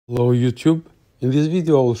Hello YouTube, in this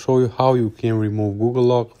video I will show you how you can remove Google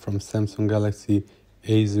Lock from Samsung Galaxy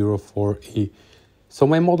A04e. So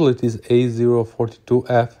my model it is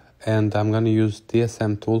A042F and I'm going to use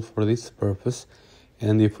TSM tool for this purpose.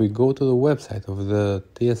 And if we go to the website of the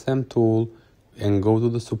TSM tool and go to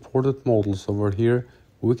the supported models over here,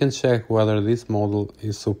 we can check whether this model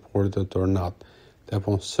is supported or not. Tap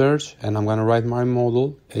on search and I'm going to write my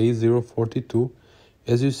model A042.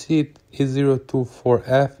 As you see,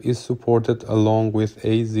 A042F is supported along with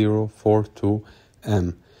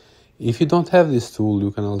A042M. If you don't have this tool, you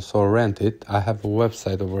can also rent it. I have a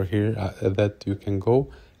website over here that you can go,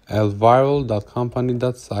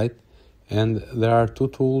 viral.company.site, and there are two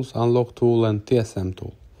tools, Unlock tool and TSM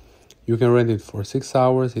tool. You can rent it for 6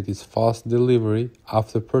 hours. It is fast delivery.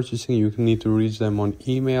 After purchasing, you need to reach them on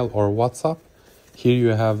email or WhatsApp. Here you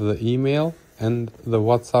have the email, and the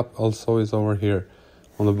WhatsApp also is over here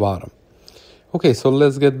on the bottom. Okay, so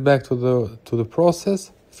let's get back to the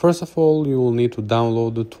process. First of all, you will need to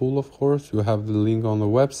download the tool, of course. You have the link on the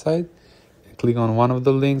website. Click on one of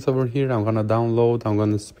the links over here. I'm gonna download. I'm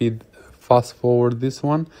gonna fast forward this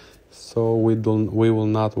one, so we will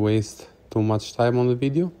not waste too much time on the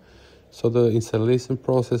video. So the installation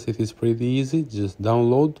process, it is pretty easy. Just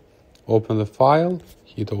download, open the file,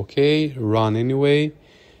 hit OK, run anyway.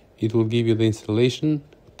 It will give you the installation.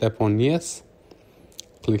 Tap on yes.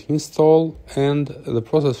 Click install, and the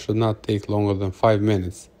process should not take longer than 5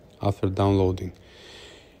 minutes after downloading.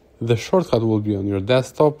 The shortcut will be on your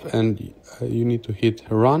desktop, and you need to hit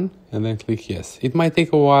run and then click yes. It might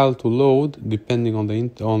take a while to load depending on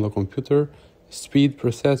the computer speed,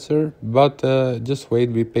 processor, but just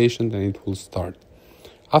wait, be patient, and it will start.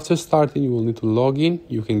 After starting, you will need to log in.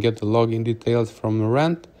 You can get the login details from the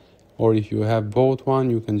rent, or if you have both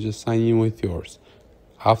one, you can just sign in with yours.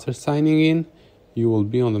 After signing in, you will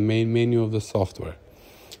be on the main menu of the software.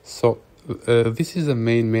 So this is the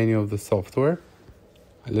main menu of the software.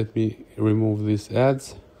 Let me remove these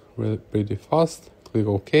ads pretty fast. Click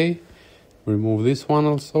OK. Remove this one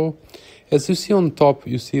also. As you see on top,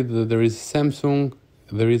 you see that there is Samsung.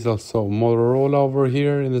 There is also Motorola over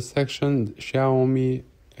here in the section, Xiaomi,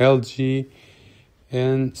 LG,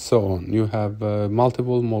 and so on. You have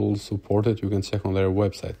multiple models supported. You can check on their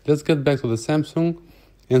website. Let's get back to the Samsung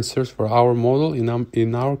and search for our model. In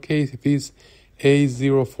our case, it is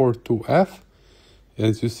A042F.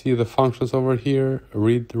 As you see, the functions over here: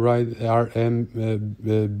 read, write,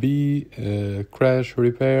 RMB, crash,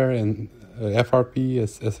 repair, and FRP,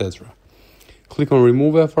 etc. Click on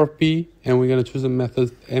remove FRP, and we're going to choose the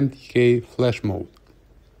method MTK flash mode.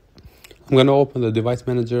 I'm going to open the device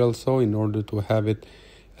manager also in order to have it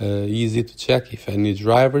easy to check if any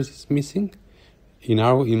drivers is missing.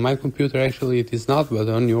 In my computer, actually, it is not, but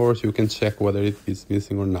on yours, you can check whether it is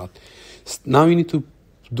missing or not. Now you need to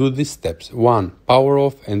do these steps. 1. Power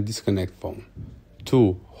off and disconnect phone.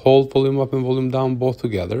 2. Hold volume up and volume down both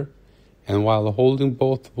together. And while holding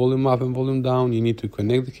both volume up and volume down, you need to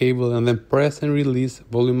connect the cable and then press and release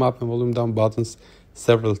volume up and volume down buttons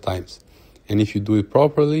several times. And if you do it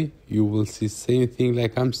properly, you will see the same thing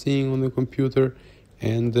like I'm seeing on the computer,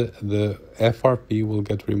 and the FRP will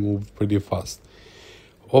get removed pretty fast.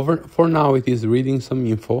 For now, it is reading some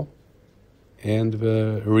info and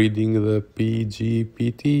reading the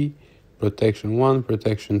PGPT, protection 1,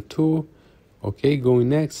 protection 2. Okay, going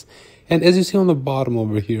next. And as you see on the bottom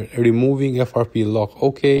over here, removing FRP lock,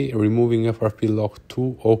 okay, removing FRP lock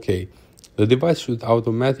 2, okay. The device should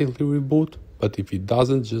automatically reboot, but if it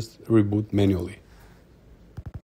doesn't, just reboot manually.